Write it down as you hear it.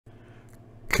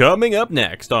Coming up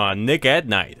next on Nick at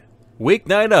Night,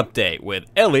 Weeknight Update with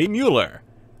Ellie Muller.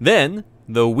 Then,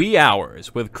 The Wee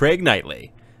Hours with Craig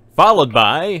Knightley. Followed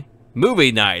by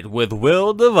Movie Night with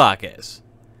Will Devakis.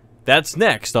 That's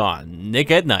next on Nick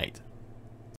at Night.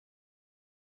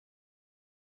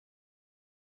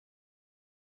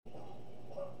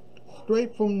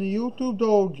 Straight from the YouTube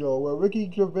dojo where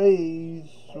Ricky Gervais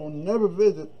will never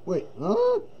visit. Wait,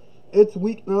 huh? It's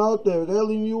Weeknight out there with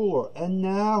Ellie Muller. And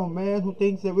now a man who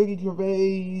thinks that Ricky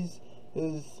Gervais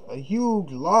is a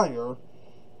huge liar,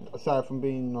 aside from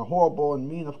being horrible and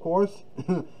mean, of course,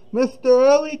 Mr.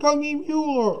 Ellie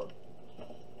Muller.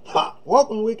 Ha!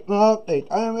 Welcome to Weeknight Update.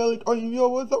 I am Ellie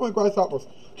Muller with some of my grasshoppers.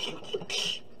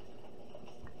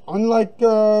 Unlike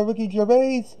Ricky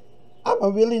Gervais, I'm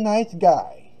a really nice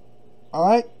guy.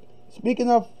 Alright? Speaking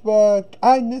of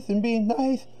kindness and being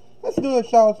nice, let's do the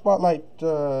Shoutout Spotlight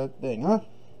thing, huh?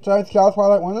 Tonight's Shoutout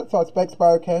Spotlight winner, so I expect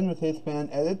Spider Ken with his fan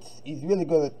edits. He's really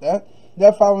good at that.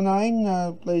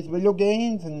 Dev509 plays video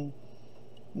games and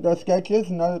does sketches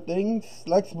and other things.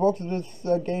 Lex Brooks with his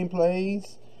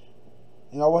gameplays.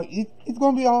 You know what? He's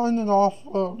going to be on and off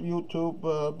of YouTube,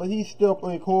 but he's still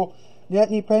pretty cool. The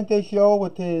Anthony Pente Show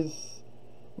with his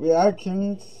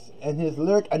reactions and his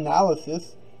lyric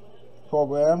analysis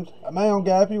programs. My own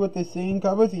Gappy with his singing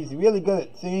covers. He's really good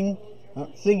at singing,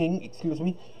 excuse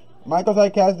me. Michael's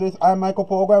has this I'm Michael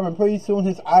program, and pretty soon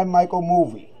his I'm Michael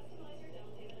movie.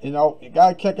 You know, you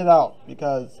gotta check it out,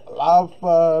 because a lot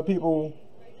of people,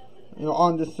 you know,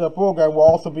 on this program will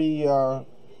also be a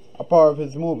part of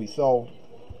his movie. So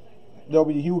there'll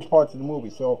be huge parts of the movie.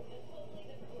 So,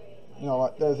 you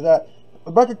know, there's that.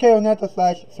 Rebecca K. Oneta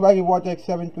 / Swaggy Vortex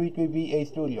 733VA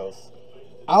Studios.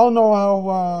 I don't know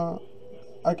how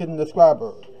I can describe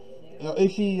her. You know,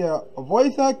 is she a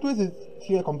voice actress? Is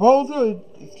she a composer?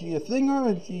 Is she a singer?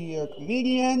 Is she a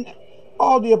comedian?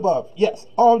 All the above. Yes,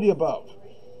 all the above.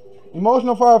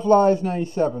 Emotional Fireflies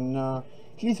 97.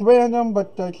 She's random,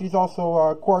 but she's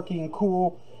also quirky and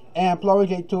cool. And Plumber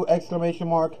J2 exclamation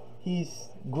mark. He's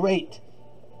great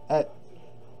at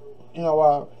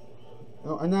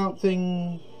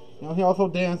announcing. You know, he also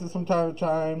dances from time to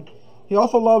time. He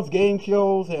also loves game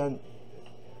shows, and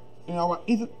you know,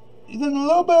 he's in a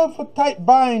little bit of a tight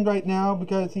bind right now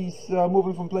because he's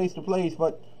moving from place to place.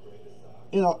 But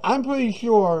you know, I'm pretty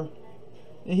sure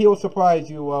that he will surprise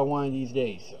you one of these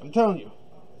days. I'm telling you,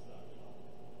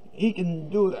 he can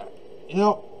do that. You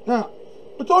know. Now,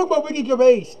 we're talking about Ricky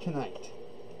Gervais tonight,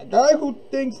 a guy who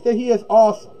thinks that he is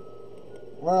awesome.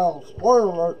 Well,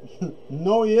 spoiler alert,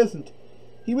 no, he isn't.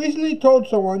 He recently told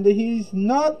someone that he's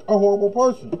not a horrible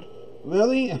person.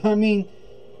 Really? I mean,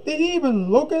 did he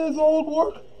even look at his old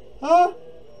work? Huh?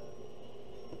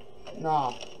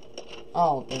 Nah, I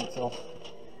don't think so.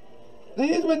 And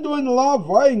he's been doing a lot of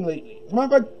writing lately. As a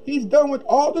matter of fact, he's done with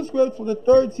all the scripts for the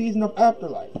 3rd season of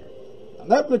Afterlife. And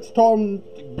Netflix told him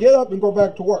to get up and go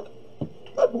back to work.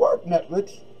 Good work,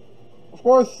 Netflix. Of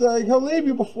course, he'll leave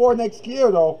you before next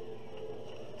year, though.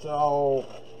 So,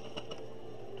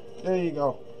 there you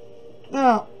go.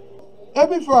 Now,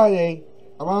 every Friday,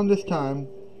 around this time,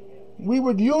 we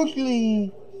would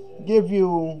usually give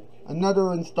you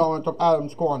another installment of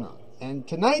Adam's Corner, and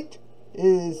tonight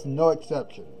is no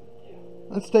exception.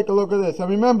 Let's take a look at this, and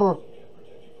remember,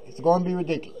 it's going to be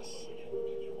ridiculous.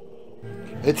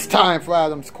 It's time for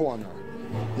Adam's Corner.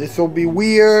 This will be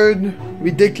weird,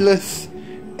 ridiculous,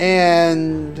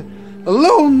 and a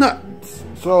little nuts,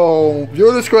 so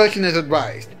your discretion is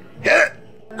advised. Hit it!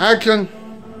 Action!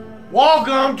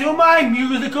 Welcome to my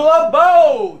musical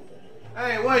abode!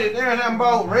 Hey, wait, there's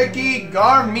about Ricky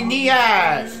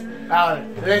Gervais.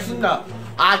 Listen up.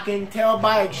 I can tell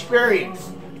by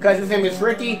experience, because his name is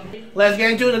Ricky. Let's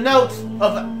get into the notes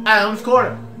of Adam's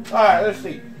Corner. Alright, let's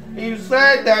see. He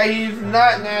said that he's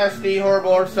not nasty,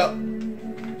 horrible, or something.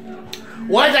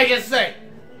 What did I just say?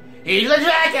 He's a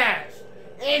jackass!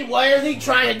 And what is he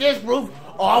trying to disprove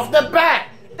off the bat?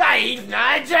 That he's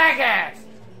not a jackass!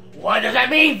 What does that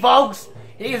mean, folks?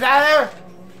 He's either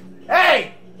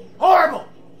A, horrible,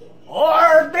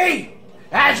 or B,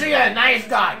 actually a nice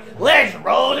guy. Let's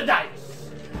roll the dice.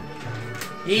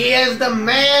 He is the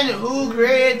man who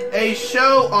created a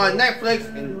show on Netflix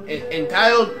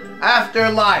entitled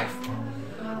Afterlife.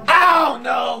 I don't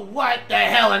know what the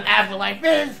hell an afterlife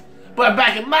is, but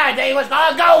back in my day it was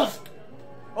called a ghost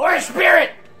or a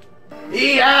spirit.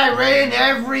 He had written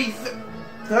every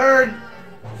third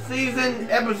season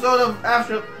episode of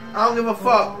After. I don't give a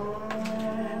fuck.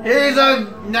 He's a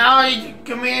naughty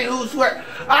comedian who swear.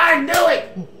 I knew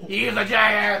it. He's a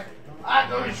jackass. I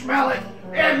can smell it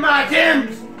in my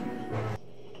Timbs.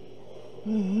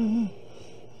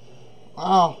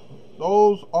 Wow,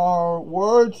 Those are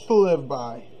words to live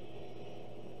by.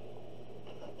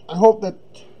 I hope that,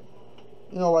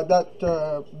 you know, that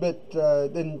bit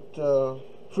didn't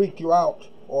freak you out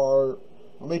or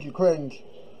make you cringe.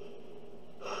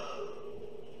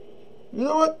 You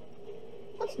know what?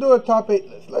 Let's do a top 8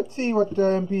 list. Let's see what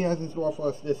MP has in store for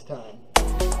us this time.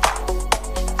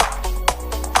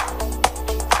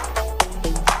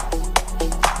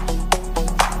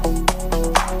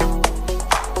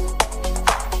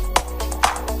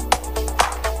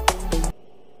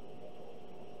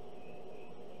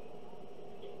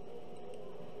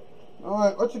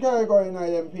 Alright, what's the category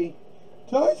tonight, MP?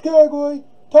 Tonight's category,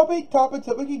 top 8 topics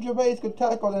that Ricky Gervais could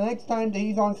tackle the next time that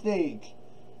he's on stage.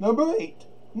 Number 8,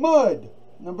 mud.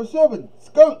 Number 7,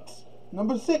 skunks.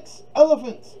 Number 6,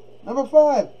 elephants. Number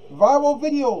 5, viral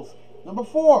videos. Number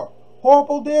 4,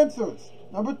 horrible dancers.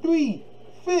 Number 3,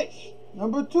 fish.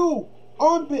 Number 2,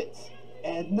 armpits.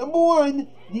 And number 1,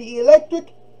 the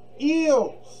electric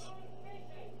eels.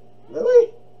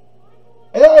 Really?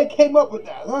 And I came up with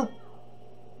that, huh?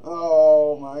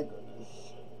 Oh my goodness.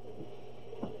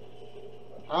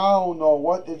 I don't know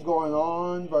what is going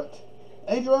on, but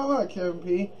thank you very much,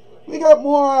 MP. We got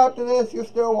more after this. You're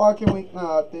still watching Weeknight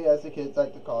Update, as the kids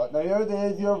like to call it. Now here it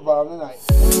is, your Vaughn tonight.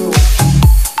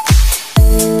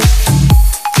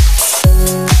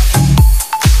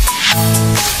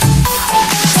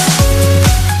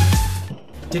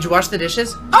 Did you wash the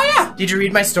dishes? Oh yeah! Did you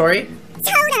read my story?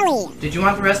 Totally! Did you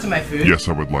want the rest of my food? Yes,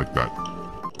 I would like that.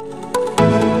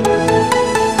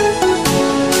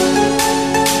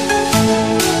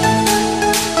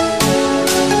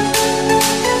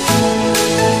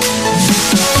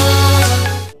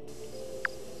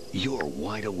 You're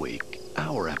wide awake.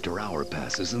 Hour after hour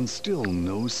passes and still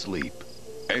no sleep.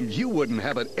 And you wouldn't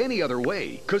have it any other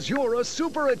way, because you're a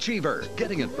super achiever.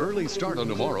 Getting an early start on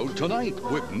tomorrow tonight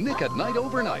with Nick at Night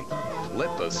Overnight.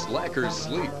 Let the slackers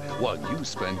sleep while you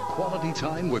spend quality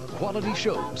time with quality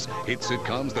shows. Hit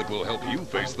sitcoms that will help you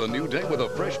face the new day with a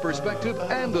fresh perspective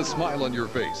and a smile on your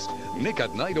face. Nick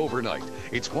at Night Overnight.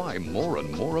 It's why more and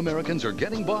more Americans are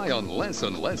getting by on less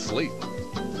and less sleep.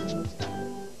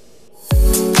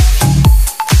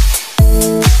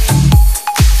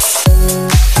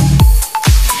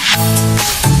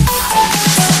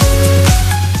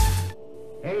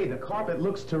 Carpet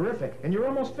looks terrific, and you're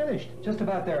almost finished. Just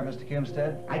about there, Mr.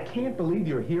 Kimstead. I can't believe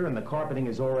you're here and the carpeting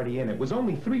is already in. It was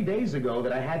only 3 days ago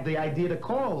that I had the idea to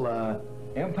call,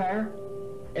 Empire?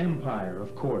 Empire,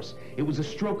 of course. It was a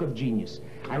stroke of genius.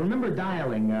 I remember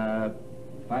dialing,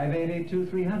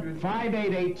 5882-300.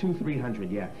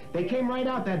 5882-300, yeah. They came right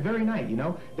out that very night, you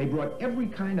know. They brought every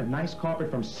kind of nice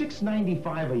carpet from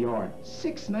 $6.95 a yard.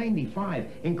 $6.95,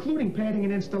 including padding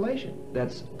and installation.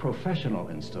 That's professional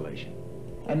installation.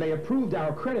 And they approved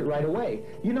our credit right away.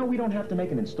 You know, we don't have to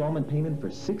make an installment payment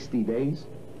for 60 days.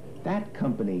 That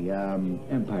company,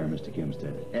 Empire, Mr.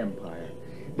 Kimstead. Empire.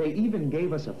 They even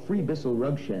gave us a free Bissell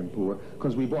rug shampoo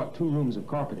because we bought 2 rooms of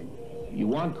carpeting. You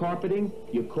want carpeting?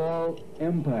 You call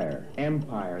Empire.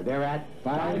 Empire. They're at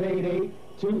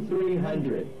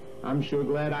 588-2300. I'm sure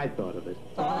glad I thought of it.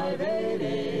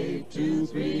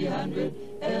 588-2300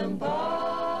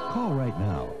 Empire. Call right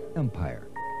now. Empire,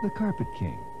 the Carpet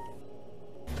King.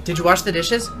 Did you wash the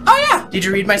dishes? Oh yeah! Did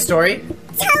you read my story?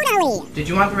 Totally! Did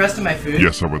you want the rest of my food?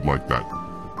 Yes, I would like that.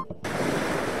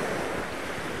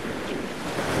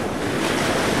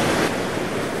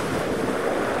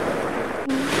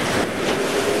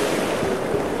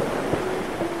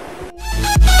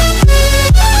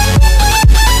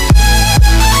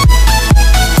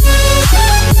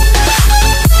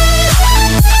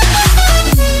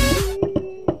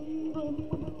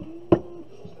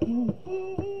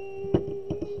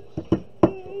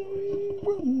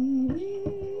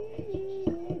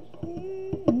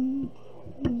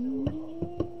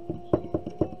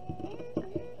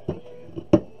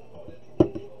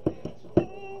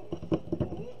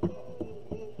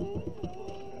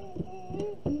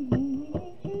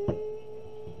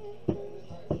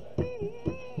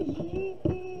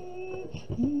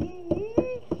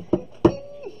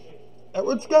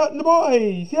 Edward Scott and the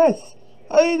boys, yes.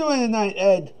 How you doing tonight,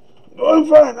 Ed? Doing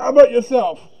fine. How about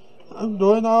yourself? I'm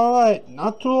doing alright.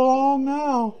 Not too long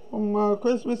now from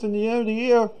Christmas and the end of the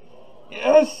year.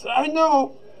 Yes, I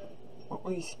know. But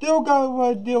we still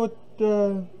gotta deal with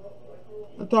the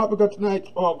topic of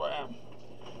tonight's program.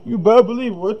 You better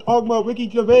believe we're talking about Ricky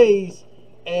Gervais.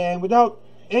 And without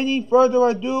any further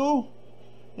ado,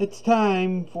 it's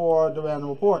time for the random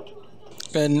report.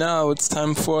 And now it's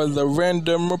time for the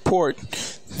random report.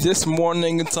 This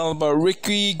morning it's all about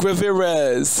Ricky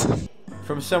Gervais.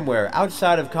 from somewhere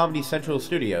outside of Comedy Central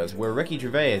Studios, where Ricky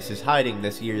Gervais is hiding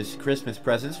this year's Christmas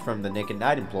presents from the Nick at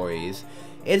Night employees,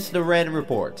 it's the Random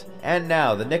Report. And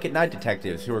now, the Nick at Night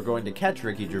detectives who are going to catch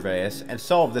Ricky Gervais and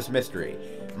solve this mystery.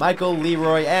 Michael,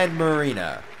 Leroy, and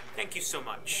Marina. Thank you so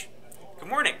much. Good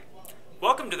morning.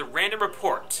 Welcome to the Random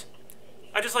Report.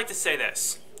 I'd just like to say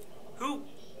this. Who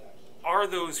are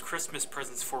those Christmas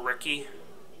presents for Ricky?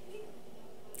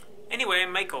 Anyway,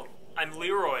 I'm Michael. I'm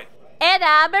Leroy. And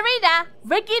I'm Marina.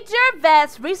 Ricky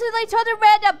Gervais recently told a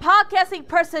random podcasting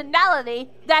personality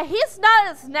that he's not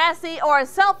as nasty or as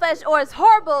selfish or as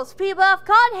horrible as people have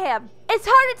called him. It's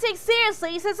hard to take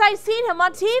seriously since I've seen him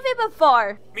on TV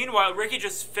before. Meanwhile, Ricky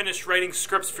just finished writing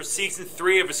scripts for season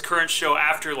 3 of his current show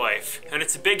Afterlife, and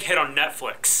it's a big hit on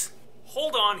Netflix.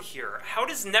 Hold on here. How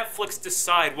does Netflix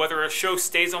decide whether a show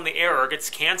stays on the air or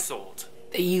gets cancelled?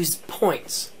 They use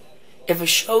points. If a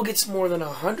show gets more than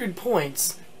 100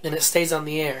 points, then it stays on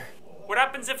the air. What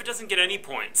happens if it doesn't get any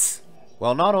points?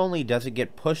 Well, not only does it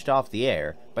get pushed off the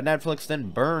air, but Netflix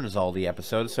then burns all the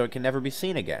episodes so it can never be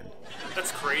seen again.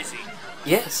 That's crazy.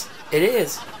 Yes, it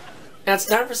is. Now it's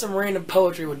time for some random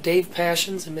poetry with Dave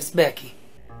Passions and Miss Becky.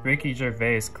 Ricky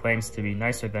Gervais claims to be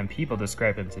nicer than people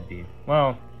describe him to be.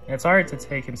 Well, it's hard to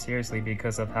take him seriously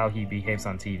because of how he behaves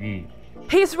on TV.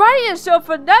 He's writing a show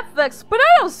for Netflix, but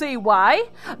I don't see why.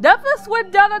 Netflix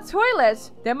went down the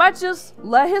toilet. They might just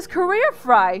let his career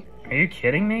fry. Are you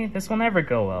kidding me? This will never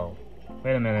go well.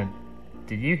 Wait a minute.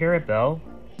 Did you hear a bell?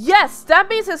 Yes, that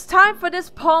means it's time for this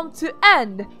poem to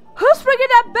end. Who's ringing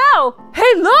that bell?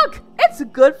 Hey, look! It's a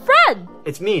good friend!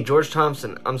 It's me, George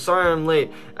Thompson. I'm sorry I'm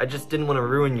late. I just didn't want to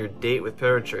ruin your date with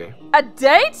poetry. A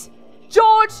date?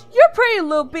 George, you're pretty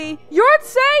loopy. You're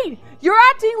insane. You're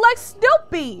acting like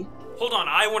Snoopy. Hold on,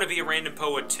 I want to be a random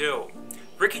poet too.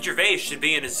 Ricky Gervais should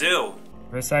be in a zoo.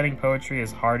 Reciting poetry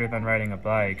is harder than riding a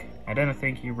bike. I didn't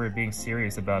think you were being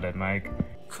serious about it, Mike.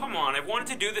 Come on, I've wanted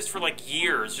to do this for like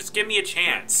years. Just give me a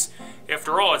chance.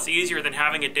 After all, it's easier than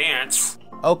having a dance.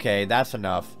 Okay, that's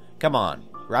enough. Come on,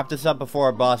 wrap this up before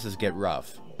our bosses get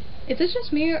rough. Is this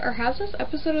just me, or has this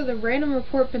episode of the Random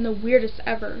Report been the weirdest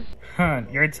ever? Huh,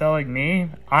 you're telling me?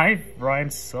 I've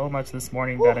rhymed so much this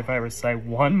morning that if I recite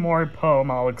one more poem,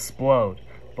 I'll explode.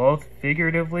 Both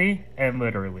figuratively and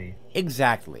literally.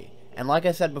 Exactly. And like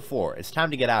I said before, it's time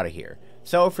to get out of here.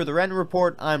 So, for the Random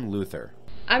Report, I'm Luther.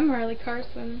 I'm Marley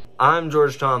Carson. I'm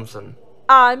George Thompson.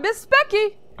 I'm Miss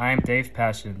Becky. I'm Dave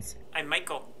Passions. I'm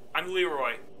Michael. I'm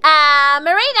Leroy. I'm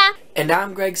Marina. And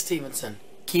I'm Greg Stevenson.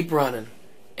 Keep running.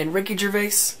 And Ricky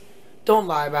Gervais, don't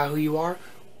lie about who you are.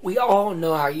 We all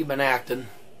know how you've been acting.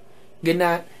 Good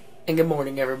night, and good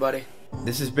morning, everybody.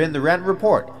 This has been the Random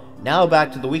Report. Now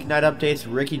back to the Weeknight Updates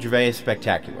Ricky Gervais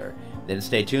Spectacular. Then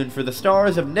stay tuned for the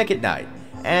stars of Nick at Night,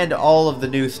 and all of the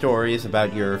new stories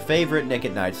about your favorite Nick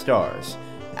at Night stars.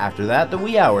 After that, the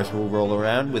wee hours will roll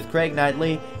around with Craig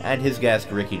Knightley and his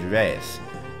guest Ricky Gervais.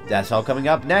 That's all coming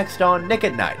up next on Nick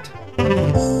at Night.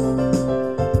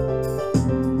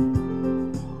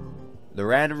 The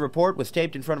Random Report was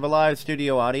taped in front of a live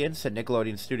studio audience at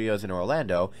Nickelodeon Studios in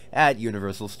Orlando at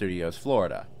Universal Studios,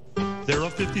 Florida. There are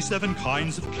 57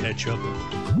 kinds of ketchup,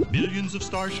 millions of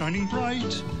stars shining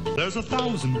bright. There's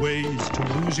 1,000 ways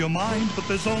to lose your mind, but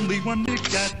there's only one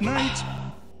Nick at Night.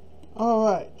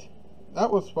 Alright,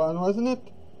 that was fun, wasn't it?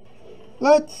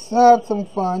 Let's have some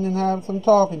fun and have some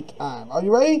talking time. Are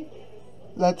you ready?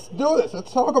 Let's do this,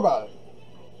 let's talk about it.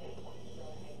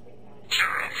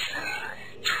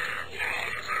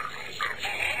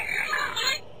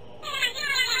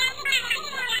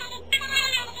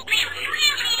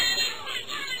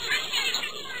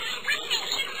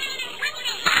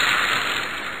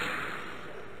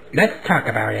 Let's talk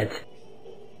about it.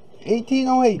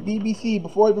 1808, BBC,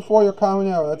 before your common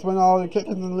era. That's when all the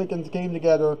Kickens and Lickens came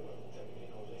together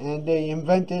and they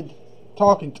invented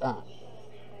talking time.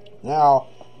 Now,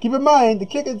 keep in mind, the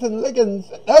Kickens and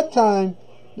Lickens at that time,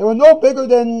 they were no bigger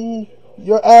than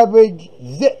your average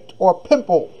zit or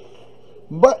pimple.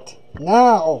 But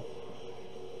now,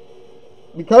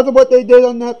 because of what they did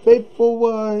on that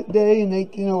fateful day in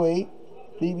 1808,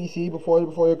 BBC, before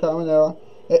your common era,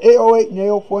 at 8:08 and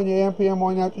 8:04 in the AM, PM,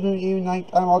 morning, afternoon, evening,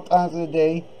 nighttime, all times of the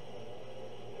day.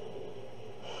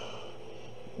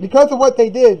 Because of what they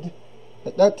did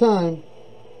at that time,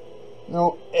 you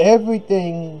know,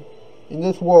 everything in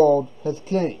this world has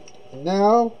changed. And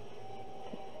now,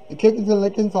 the Kickens and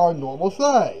Lickens are normal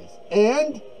size.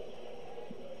 And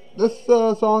this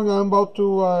song I'm about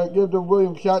to give the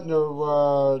William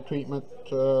Shatner treatment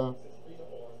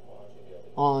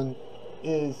on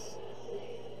is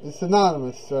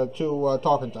synonymous to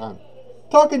talking time.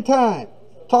 Talking time!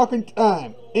 Talking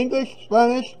time! English,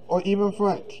 Spanish, or even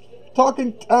French.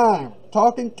 Talking time,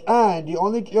 the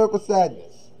only cure for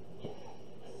sadness.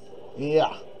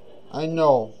 Yeah, I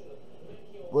know.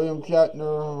 William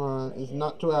Shatner is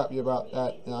not too happy about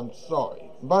that, and I'm sorry.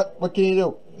 But what can you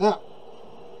do? Now,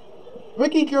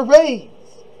 Ricky Gervais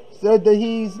said that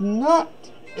he's not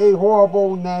a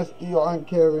horrible, nasty, or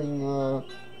uncaring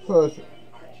person.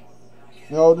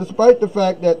 You know, despite the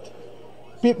fact that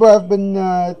people have been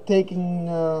taking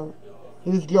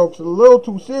his jokes a little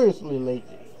too seriously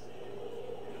lately.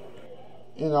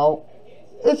 You know,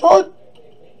 it's hard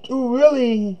to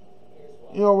really,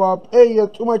 pay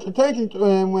too much attention to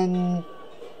him when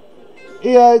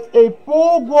he has a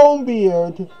full-grown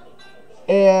beard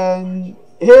and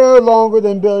hair longer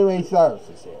than Billy Ray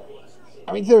Cyrus's hair.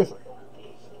 I mean, seriously.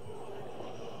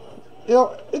 You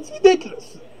know, it's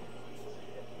ridiculous.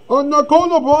 On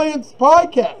Conan O'Brien's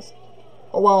podcast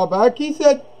a while back, he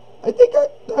said, I think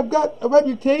I've got a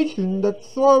reputation that's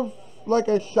sort of like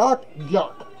a shock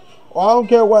jock. Or I don't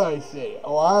care what I say.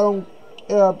 Or I don't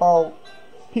care about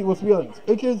people's feelings.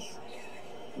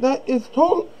 That's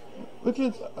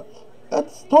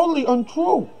totally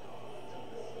untrue.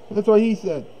 That's what he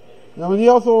said. And he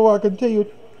also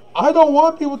continued, I don't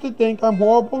want people to think I'm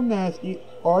horrible, nasty,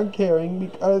 or uncaring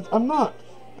because I'm not.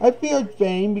 I feared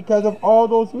fame because of all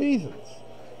those reasons.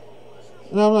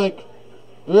 And I'm like,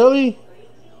 really?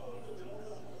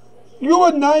 You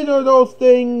were neither of those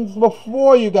things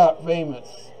before you got famous.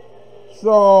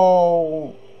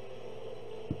 So,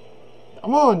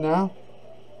 come on now.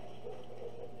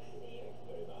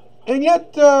 And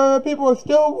yet, people are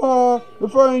still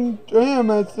referring to him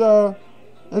as a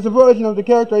version of the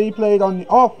character he played on The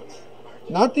Office.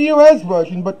 Not the US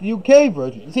version, but the UK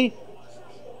version. You see,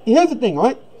 here's the thing,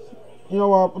 right?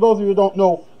 For those of you who don't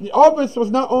know, The Office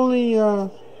was not only a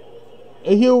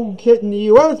huge hit in the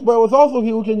US, but it was also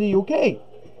huge in the UK.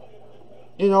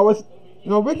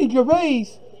 Ricky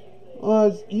Gervais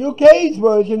was UK's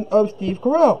version of Steve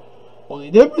Carell. Only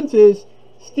difference is,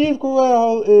 Steve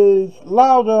Carell is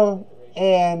louder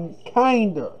and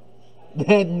kinder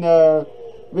than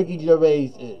Ricky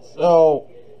Gervais is. So,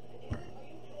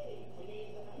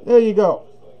 there you go.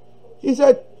 He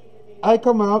said, I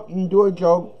come out and do a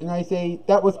joke and I say,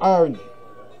 that was irony.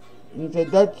 And he said,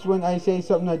 that's when I say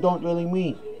something I don't really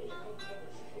mean.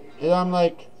 And I'm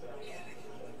like,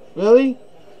 really?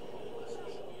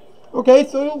 Okay,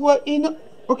 so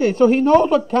so he knows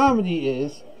what comedy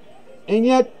is, and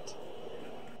yet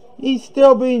he's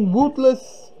still being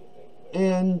ruthless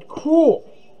and cruel.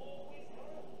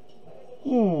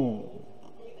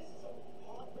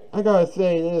 I gotta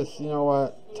say this,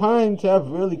 times have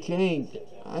really changed.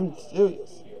 I'm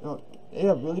serious. They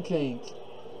have really changed.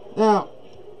 Now,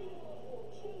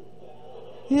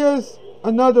 here's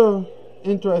another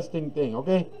interesting thing,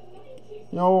 okay?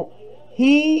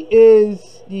 He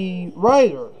is the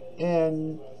writer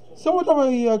and somewhat of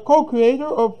a co-creator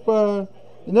of the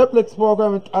Netflix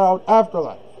program entitled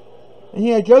Afterlife. And he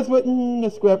had just written the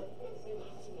script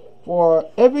for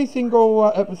every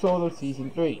single episode of Season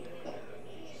 3.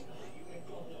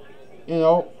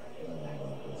 Now,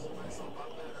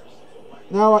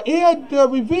 he had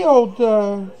revealed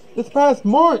this past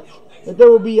March that there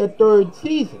will be a third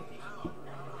season.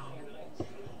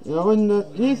 And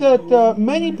he said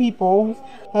many people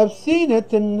have seen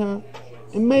it and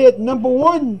made it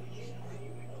 #1,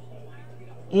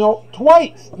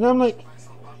 twice. And I'm like,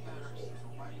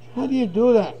 how do you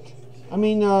do that? I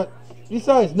mean,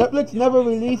 besides, Netflix never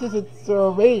releases its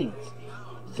ratings.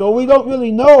 So we don't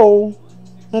really know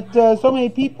that so many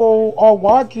people are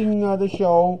watching the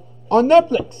show on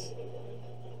Netflix.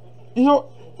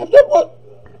 If that was,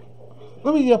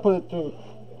 let me just put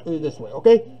it this way,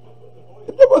 okay?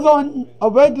 If it was on a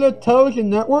regular television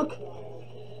network,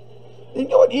 then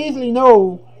you would easily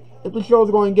know if the show is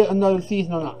going to get another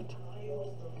season or not.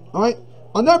 Alright?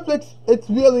 On Netflix, it's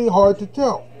really hard to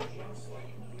tell.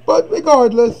 But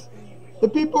regardless, the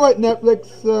people at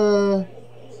Netflix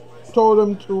told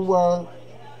them to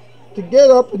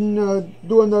get up and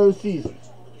do another season.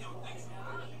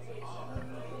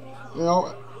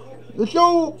 The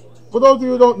show, for those of you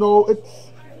who don't know,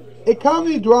 it's a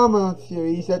comedy drama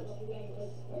series that's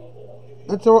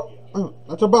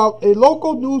about a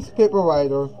local newspaper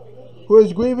writer who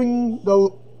is grieving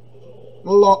for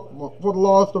the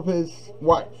loss of his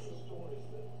wife.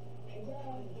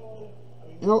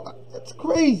 It's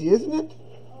crazy, isn't it?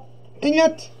 And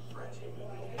yet,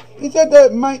 he said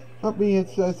that it might not be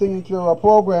his signature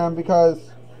program because,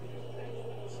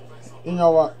 he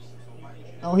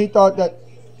thought that,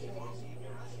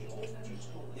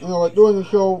 doing the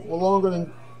show for longer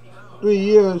than 3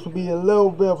 years would be a little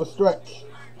bit of a stretch.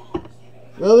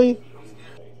 Really?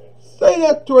 Say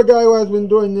that to a guy who has been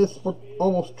doing this for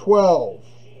almost 12.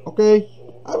 Okay?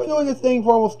 I've been doing this thing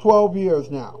for almost 12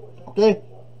 years now. Okay?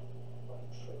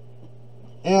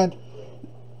 And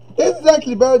this is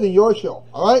actually better than your show.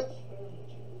 Alright?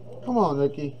 Come on,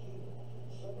 Ricky.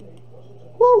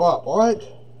 Grow up, alright?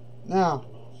 Now,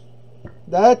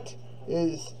 that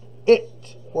is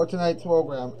it for tonight's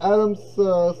program. Adam's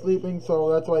sleeping,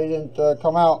 so that's why he didn't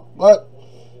come out. But,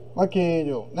 what can you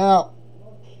do? Now,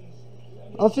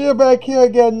 I'll see you back here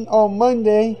again on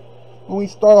Monday when we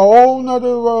start a whole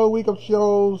nother week of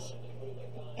shows.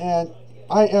 And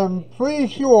I am pretty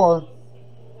sure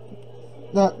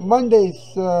that Monday's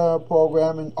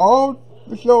program and all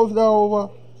the shows that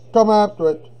will come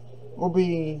after it will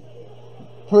be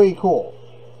pretty cool.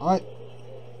 Alright?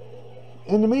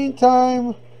 In the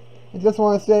meantime, I just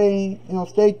want to say,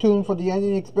 stay tuned for the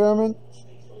ending experiments,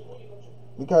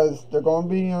 because there's going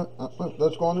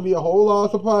to be a whole lot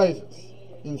of surprises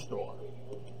in store.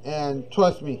 And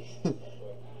trust me,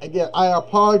 again, I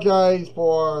apologize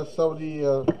for some of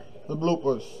the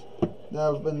bloopers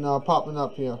that have been popping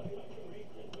up here.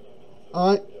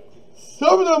 Alright,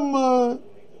 some of them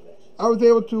I was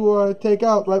able to take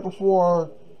out right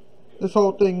before this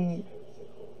whole thing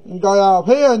got out of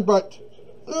hand, but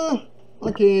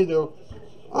what can you do?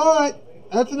 Alright,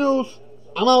 that's the news.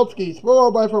 I'm out, skis.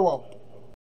 Farewell, bye, farewell.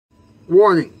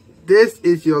 Warning, this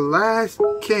is your last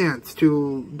chance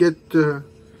to get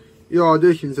your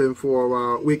auditions in for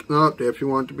Weeknight Update if you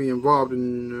want to be involved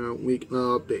in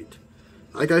Weeknight Update.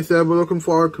 Like I said, we're looking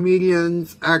for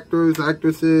comedians, actors,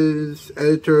 actresses,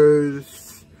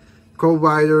 editors,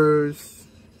 co-writers,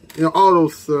 all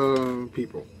those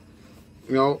people.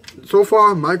 So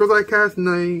far, Michael's iCast and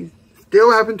I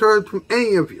still haven't heard from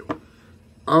any of you.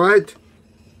 Alright?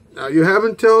 Now, you have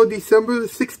until December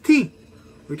 16th,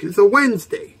 which is a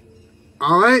Wednesday.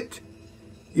 Alright?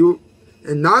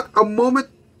 And not a moment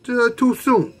too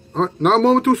soon. Not a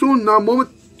moment too soon, not a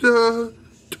moment too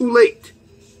late.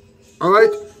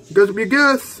 Alright? Because if you get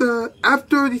us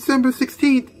after December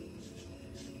 16th,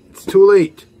 it's too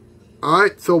late.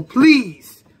 Alright? So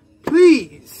please,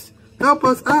 please, help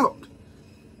us out.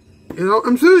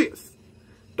 I'm serious.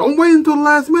 Don't wait until the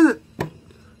last minute.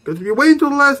 Because if you wait until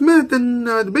the last minute, then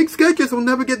the big sketches will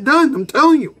never get done. I'm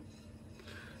telling you.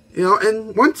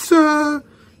 And once the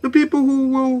people who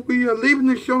will be leaving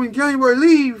the show in January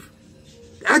leave,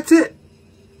 that's it.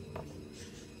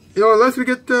 Unless we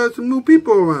get some new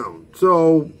people around.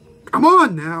 So, come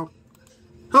on now.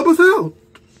 Help us out.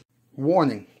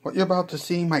 Warning. What you're about to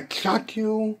see might shock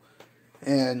you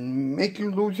and make you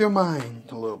lose your mind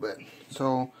a little bit.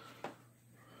 So,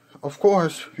 of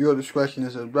course, your discretion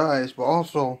is advised, but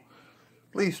also,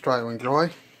 please try to enjoy.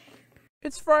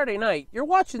 It's Friday night. You're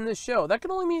watching this show. That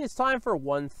can only mean it's time for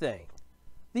one thing.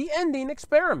 The ending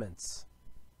experiments.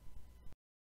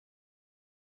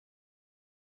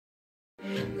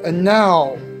 And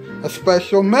now, a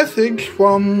special message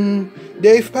from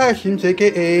Dave Passions,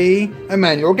 aka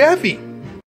Emmanuel Gaffey.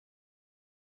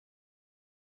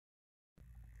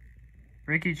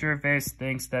 Ricky Gervais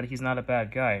thinks that he's not a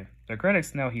bad guy. The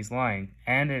critics know he's lying,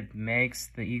 and it makes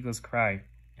the Eagles cry.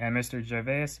 And Mr.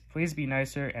 Gervais, please be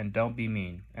nicer and don't be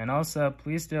mean. And also,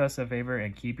 please do us a favor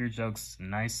and keep your jokes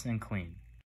nice and clean.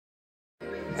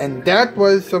 And that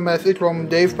was a message from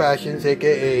Dave Passions,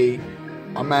 aka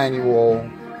Emmanuel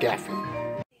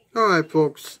Gaffey. Alright,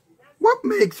 folks. What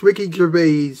makes Ricky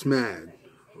Gervais mad?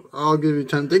 I'll give you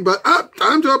time to think, but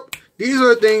time's up! These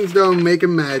are the things that'll make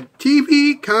him mad.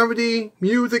 TV, comedy,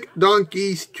 music,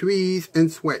 donkeys, trees,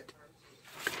 and sweat.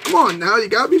 Come on now, you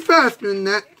gotta be faster than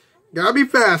that. Gotta be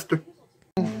faster.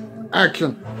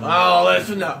 Action. Oh,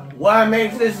 listen up. What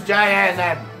makes this giant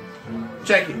ass happy?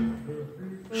 Check it.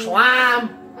 Slime.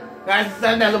 That's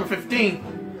number 15.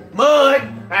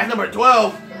 Mud. That's number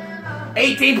 12.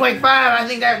 18.5. I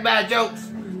think that's bad jokes.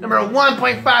 Number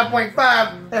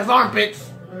 1.5.5. That's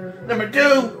armpits. Number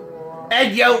 2.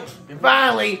 Egg yolks. And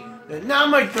finally, the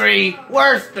number 3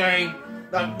 worst thing.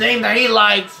 The thing that he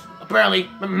likes. Apparently,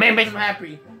 makes him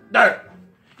happy. Dirt.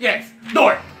 Yes,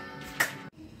 dirt.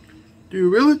 Do you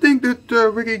really think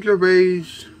that Ricky Gervais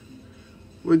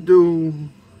would do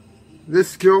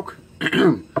this joke?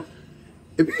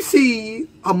 If you see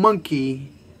a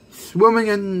monkey swimming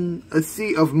in a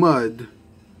sea of mud,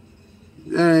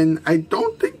 then I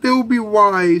don't think it would be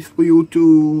wise for you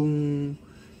to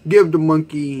give the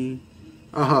monkey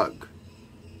a hug.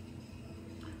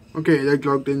 Okay, that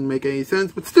joke didn't make any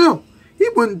sense, but still, he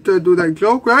wouldn't do that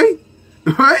joke, right?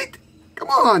 Right? Come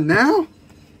on now.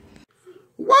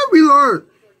 What we learned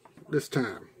this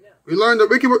time? We learned that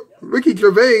Ricky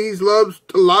Gervais loves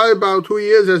to lie about who he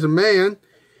is as a man.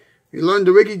 We learned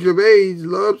that Ricky Gervais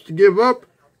loves to give up,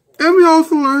 and we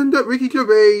also learned that Ricky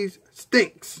Gervais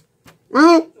stinks.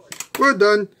 Well, we're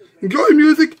done. Enjoy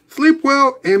music, sleep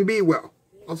well, and be well.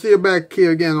 I'll see you back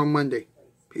here again on Monday.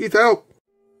 Peace out.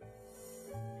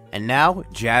 And now,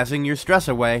 jazzing your stress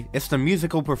away, it's the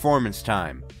musical performance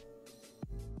time.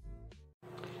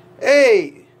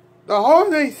 Hey, the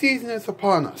holiday season is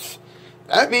upon us.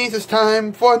 That means it's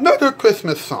time for another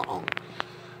Christmas song.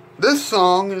 This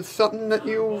song is something that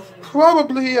you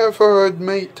probably have heard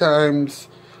many times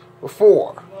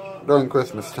before during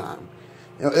Christmas time.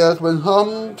 It has been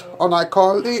hummed on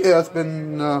iCarly. It has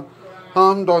been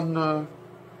hummed on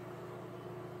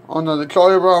the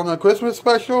Charlie Brown Christmas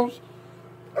specials.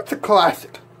 It's a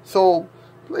classic. So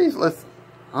please listen.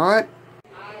 All right.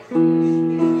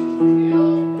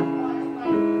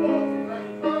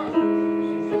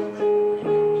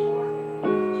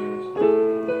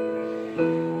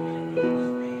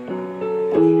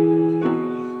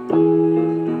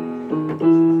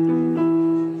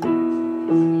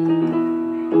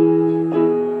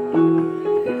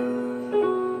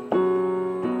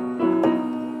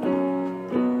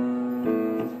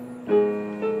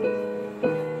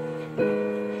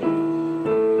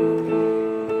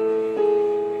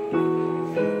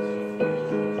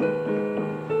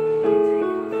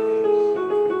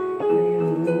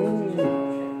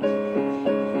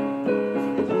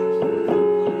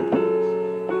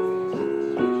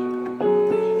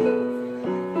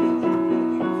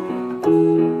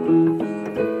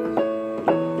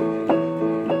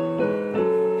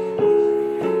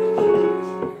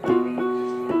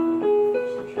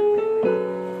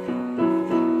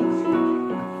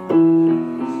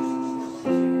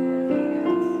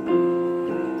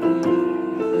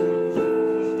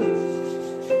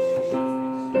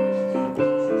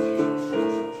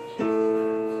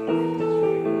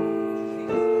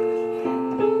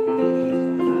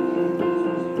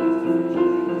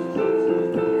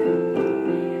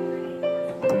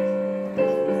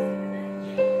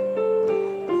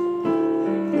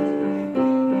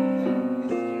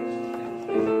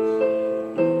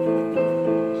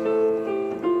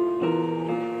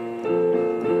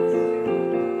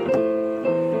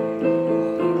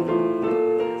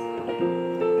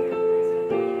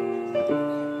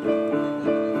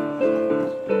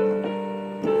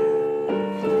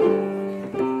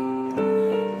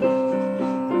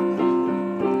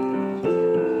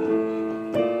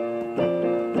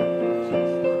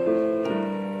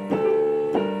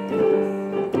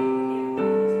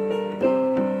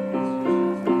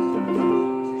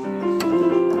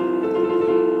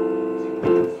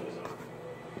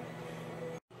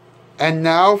 And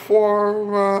now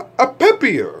for a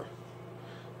peppier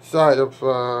side of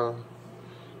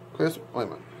Chris. Wait a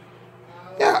minute.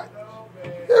 Yeah,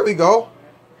 there we go.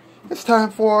 It's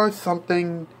time for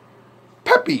something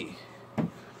peppy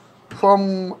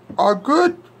from our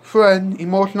good friend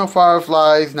Emotional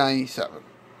Fireflies 97.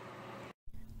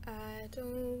 I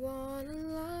don't want a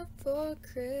lot for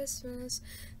Christmas.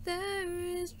 There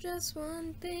is just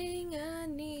one thing I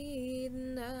need,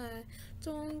 and I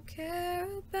don't care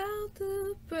about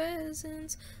the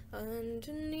presents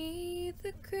underneath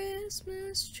the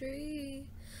Christmas tree.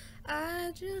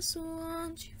 I just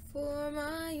want you for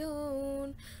my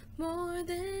own, more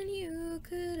than you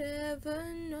could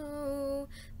ever know.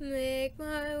 Make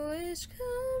my wish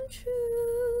come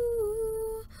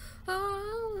true.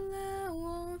 All I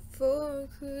want for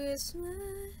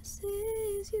Christmas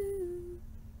is you.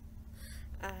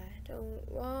 I don't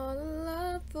want a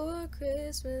lot for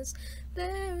Christmas.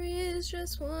 There is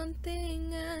just one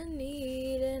thing I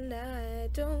need, and I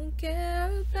don't care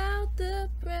about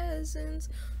the presents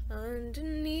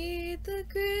underneath the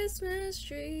Christmas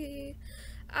tree.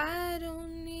 I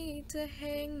don't need to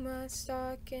hang my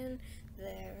stocking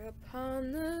there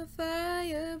upon the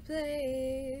fireplace.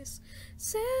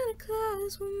 Santa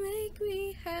Claus will make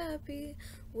me happy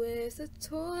with a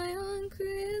toy on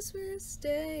Christmas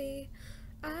Day.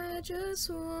 I just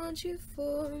want you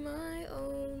for my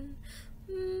own,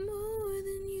 more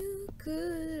than you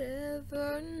could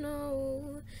ever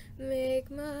know. Make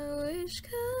my wish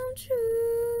come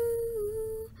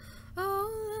true. All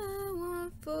I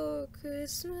want for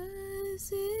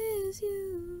Christmas is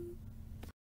you.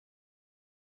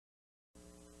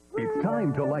 It's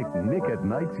time to light Nick at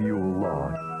Night's Yule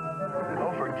log.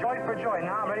 Oh, for joy,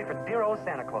 now I'm ready for dear old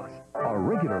Santa Claus. Our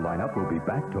regular lineup will be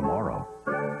back tomorrow.